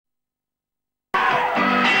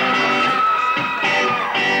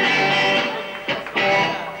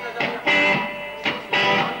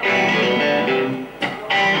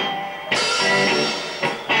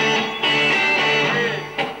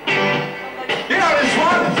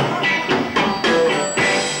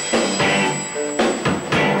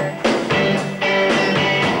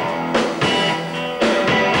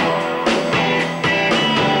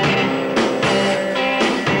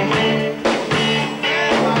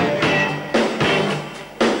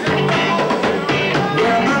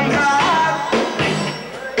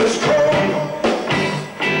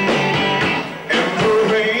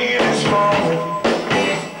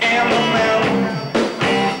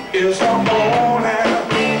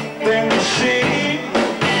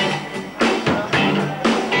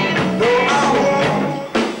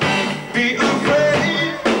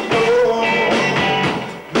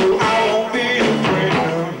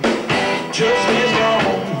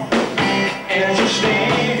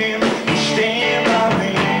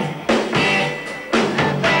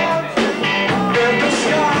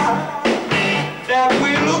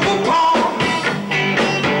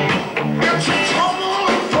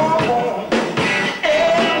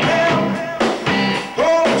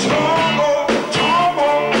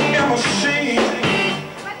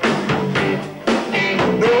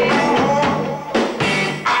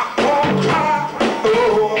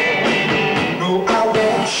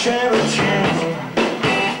share a chance.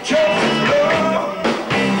 Just love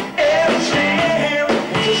and stand.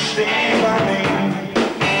 Won't you stand by me?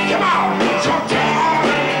 Come on, so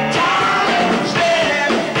darling, darling,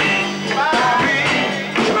 stand by me.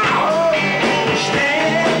 Come on,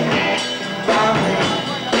 stand by me.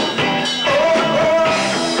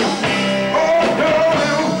 Oh,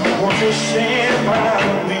 darling, won't you stand by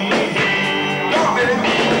me? Come on, baby.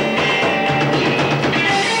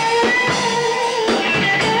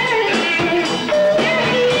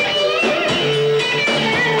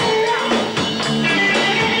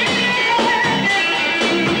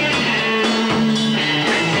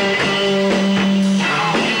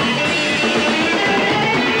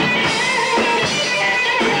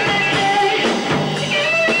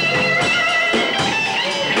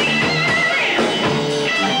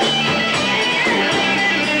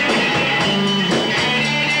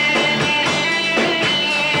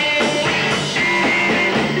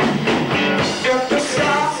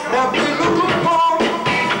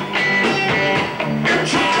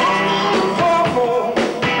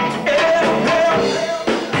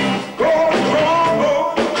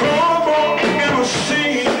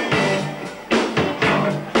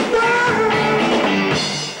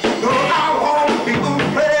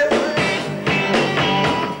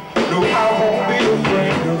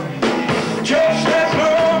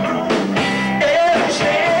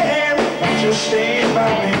 Stand by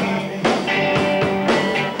me.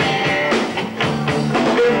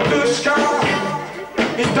 If the sky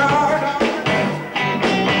is dark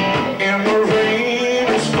and the rain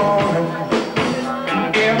is falling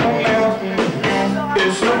and the mountain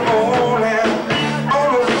is the morning,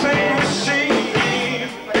 all the things we see.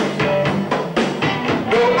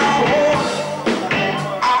 No, I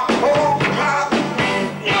won't cry.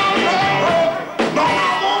 No, I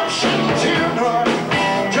won't shed a tear, no.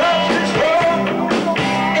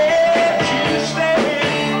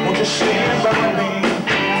 Stand by me.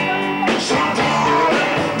 So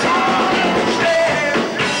darling, darling, stand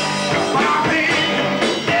by me.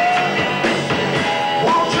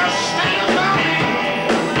 Won't you stand by me?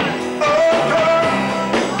 Oh, girl,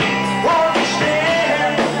 won't you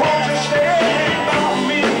stand by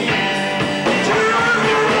me?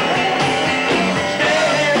 Darling,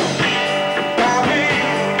 stand by me.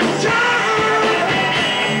 Darling,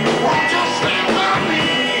 won't you stand by me?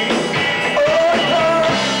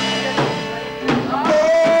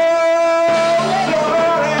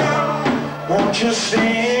 Won't you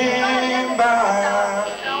stand?